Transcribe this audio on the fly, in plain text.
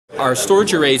Our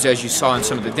storage arrays, as you saw in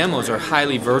some of the demos, are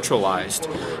highly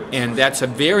virtualized, and that's a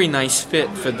very nice fit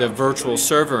for the virtual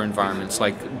server environments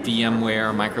like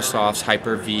VMware, Microsoft's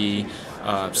Hyper-V,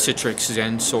 Citrix,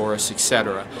 XenSource,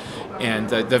 etc. And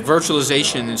the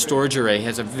virtualization and storage array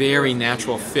has a very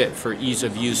natural fit for ease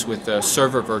of use with the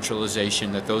server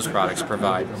virtualization that those products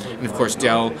provide. And of course,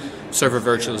 Dell server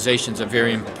virtualization is a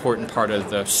very important part of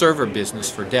the server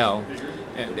business for Dell,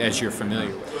 as you're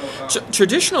familiar.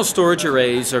 Traditional storage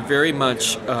arrays are very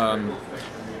much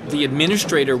the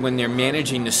administrator, when they're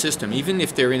managing the system, even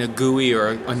if they're in a GUI or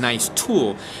a nice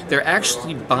tool, they're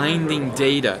actually binding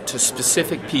data to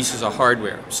specific pieces of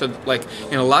hardware. So like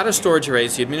in a lot of storage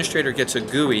arrays, the administrator gets a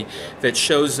GUI that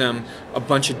shows them a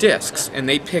bunch of disks, and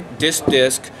they pick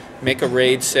disk, make a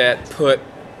RAID set, put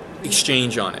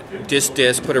Exchange on it.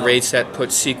 Disk, put a RAID set, put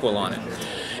SQL on it.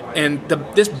 And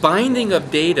this binding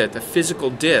of data to physical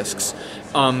disks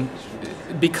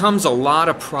becomes a lot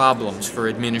of problems for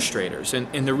administrators.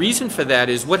 And the reason for that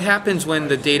is what happens when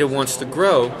the data wants to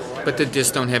grow, but the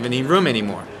disks don't have any room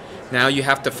anymore. Now you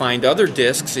have to find other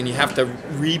disks, and you have to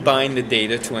rebind the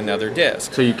data to another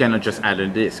disk. So you cannot just add a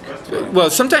disk? Well,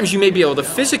 sometimes you may be able to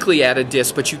physically add a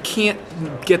disk, but you can't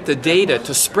get the data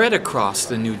to spread across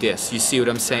the new disk. You see what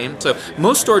I'm saying? So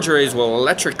most storage arrays will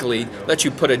electrically let you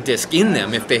put a disk in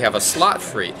them if they have a slot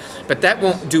free, but that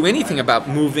won't do anything about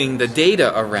moving the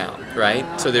data around, right?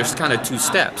 So there's kind of two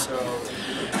steps.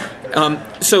 And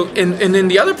then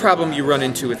the other problem you run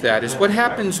into with that is what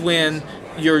happens when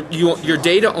your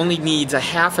data only needs a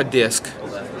half a disk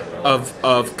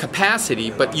of capacity,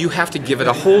 but you have to give it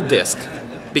a whole disk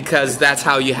because that's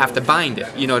how you have to bind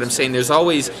it. You know what I'm saying? There's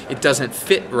always it doesn't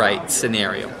fit right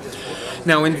scenario.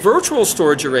 Now in virtual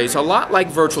storage arrays, a lot like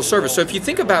virtual servers, so if you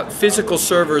think about physical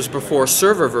servers before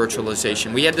server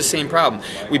virtualization, we had the same problem.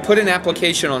 We put an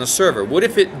application on a server. What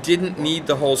if it didn't need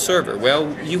the whole server?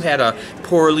 Well, you had a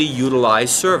poorly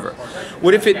utilized server.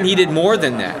 What if it needed more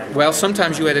than that? Well,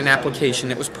 sometimes you had an application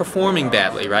that was performing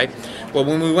badly, right? Well,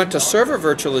 when we went to server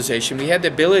virtualization, we had the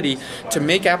ability to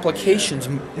make applications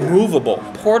movable,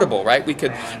 portable, right? We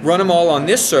could run them all on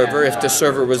this server if the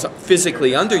server was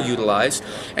physically underutilized,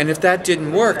 and if that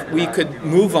didn't work, we could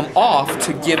move them off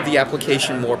to give the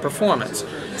application more performance.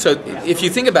 So if you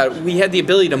think about it, we had the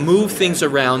ability to move things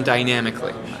around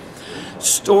dynamically.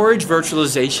 Storage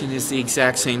virtualization is the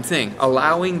exact same thing,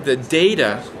 allowing the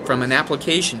data from an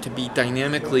application to be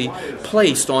dynamically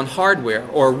placed on hardware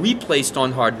or replaced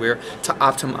on hardware to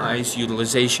optimize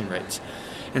utilization rates.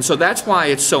 And so that's why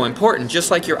it's so important. Just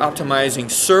like you're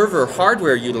optimizing server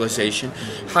hardware utilization,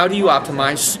 how do you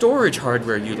optimize storage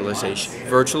hardware utilization?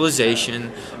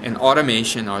 Virtualization and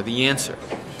automation are the answer.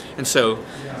 And so,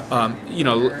 you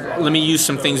know, let me use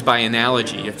some things by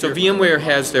analogy. So VMware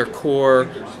has their core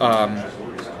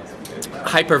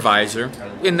hypervisor,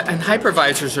 and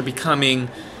hypervisors are becoming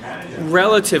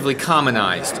relatively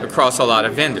commonized across a lot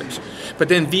of vendors. But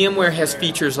then VMware has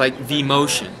features like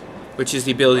vMotion, which is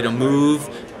the ability to move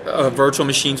virtual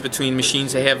machines between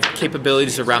machines. They have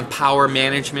capabilities around power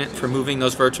management for moving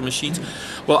those virtual machines.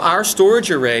 Well, our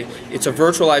storage array, it's a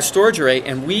virtualized storage array,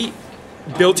 and we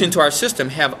built into our system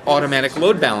have automatic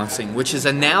load balancing, which is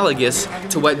analogous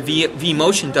to what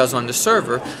vMotion does on the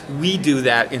server. We do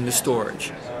that in the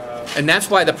storage. And that's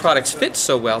why the products fit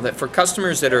so well, that for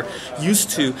customers that are used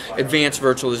to advanced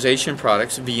virtualization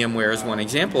products, VMware is one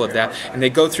example of that, and they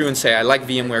go through and say, I like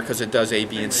VMware because it does A,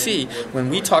 B, and C. When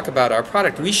we talk about our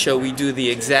product, we show we do the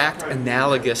exact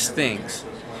analogous things.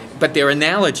 But they're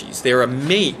analogies. They're a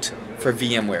mate for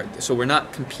VMware. So we're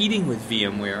not competing with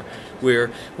VMware.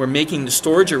 We're making the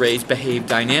storage arrays behave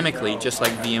dynamically, just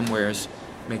like VMware's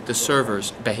make the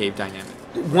servers behave dynamically.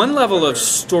 One level of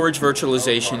storage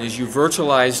virtualization is you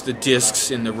virtualize the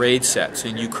disks in the RAID sets,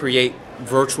 and you create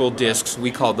virtual disks.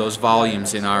 We call those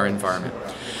volumes in our environment.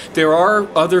 There are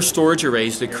other storage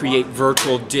arrays that create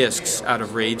virtual disks out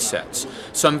of RAID sets.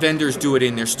 Some vendors do it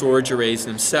in their storage arrays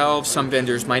themselves. Some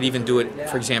vendors might even do it,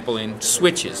 for example, in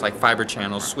switches, like fiber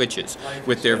channel switches,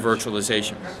 with their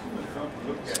virtualization.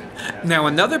 Now,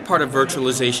 another part of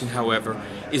virtualization, however,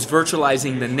 is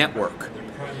virtualizing the network.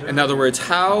 In other words,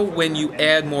 how when you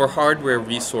add more hardware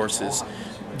resources,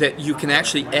 that you can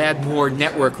actually add more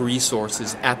network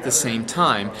resources at the same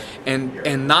time,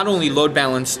 and not only load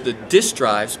balance the disk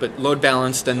drives, but load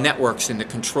balance the networks and the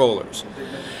controllers.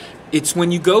 It's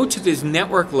when you go to this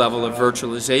network level of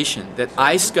virtualization that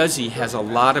iSCSI has a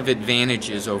lot of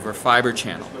advantages over fiber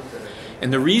channel.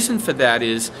 And the reason for that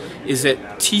is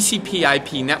that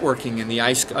TCP/IP networking and the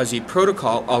iSCSI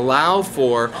protocol allow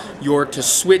for to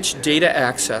switch data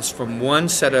access from one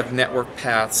set of network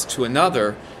paths to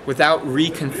another without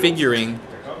reconfiguring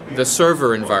the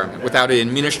server environment without an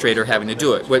administrator having to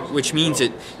do it, which means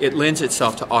it lends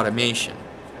itself to automation.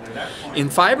 In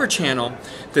Fibre Channel,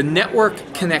 the network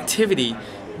connectivity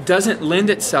doesn't lend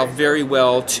itself very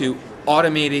well to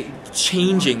automated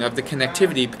changing of the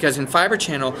connectivity, because in Fibre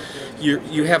Channel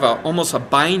you have almost a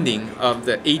binding of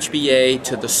the HBA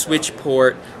to the switch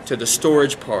port to the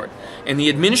storage port, and the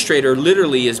administrator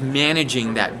literally is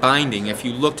managing that binding if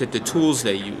you looked at the tools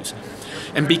they use.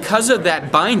 And because of that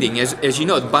binding, as you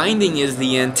know, binding is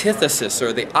the antithesis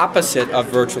or the opposite of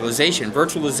virtualization.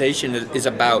 Virtualization is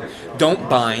about don't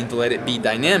bind, let it be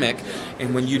dynamic.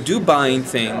 And when you do bind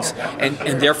things,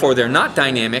 and therefore they're not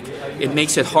dynamic, it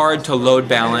makes it hard to load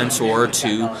balance or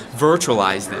to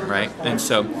virtualize them, right? And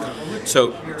so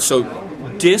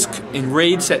disk and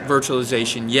RAID set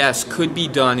virtualization, yes, could be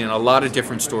done in a lot of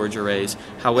different storage arrays.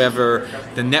 However,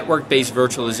 the network-based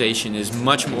virtualization is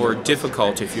much more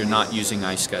difficult if you're not using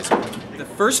iSCSI. The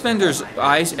first vendors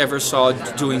I ever saw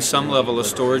doing some level of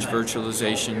storage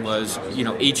virtualization was,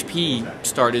 HP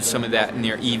started some of that in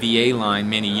their EVA line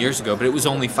many years ago, but it was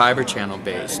only Fibre Channel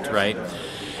based, right?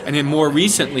 And then more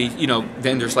recently,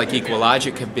 vendors like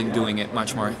Equalogic have been doing it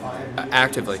much more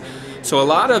actively. So a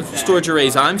lot of storage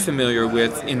arrays I'm familiar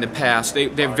with in the past, they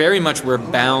very much were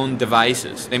bound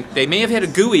devices. They may have had a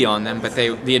GUI on them, but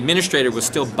the administrator was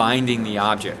still binding the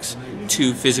objects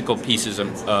to physical pieces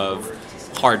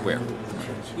of hardware.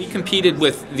 We competed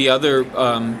with the other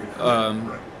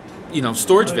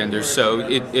storage vendors, so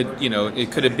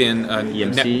it could have been a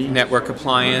network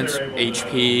appliance,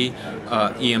 HP,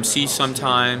 EMC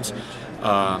sometimes,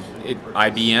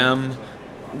 IBM,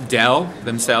 Dell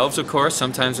themselves, of course,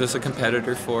 sometimes was a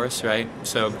competitor for us, right?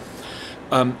 So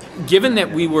given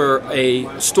that we were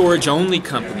a storage-only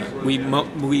company,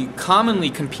 we commonly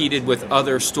competed with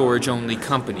other storage-only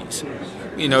companies.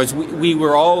 As we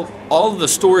were all the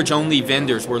storage-only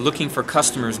vendors were looking for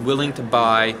customers willing to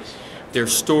buy their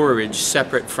storage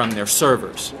separate from their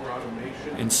servers.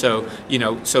 And so,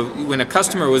 so when a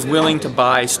customer was willing to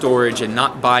buy storage and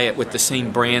not buy it with the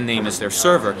same brand name as their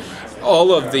server,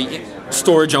 all of the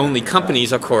storage-only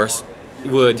companies, of course,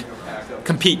 would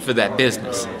compete for that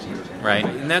business, right?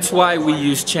 And that's why we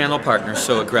use channel partners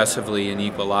so aggressively in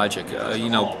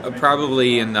Equalogic.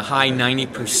 Probably in the high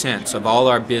 90% of all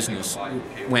our business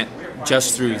went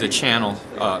just through the channel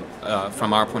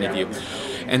from our point of view.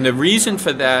 And the reason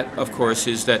for that, of course,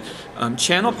 is that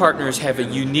channel partners have a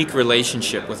unique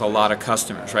relationship with a lot of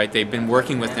customers, right? They've been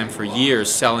working with them for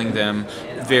years, selling them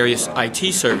various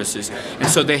IT services, and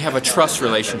so they have a trust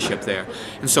relationship there.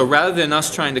 And so rather than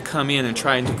us trying to come in and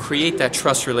trying to create that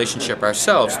trust relationship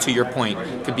ourselves, to your point,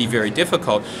 could be very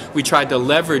difficult, we tried to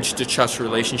leverage the trust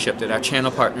relationship that our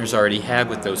channel partners already had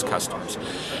with those customers.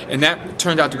 And that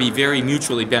turned out to be very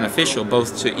mutually beneficial,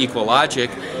 both to Equalogic,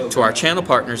 to our channel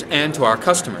partners, and to our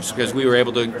customers, because we were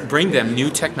able to bring them new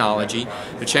technology.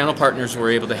 The channel partners were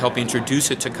able to help introduce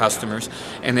it to customers,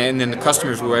 and then the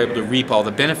customers were able to reap all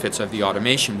the benefits of the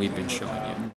automation we've been showing.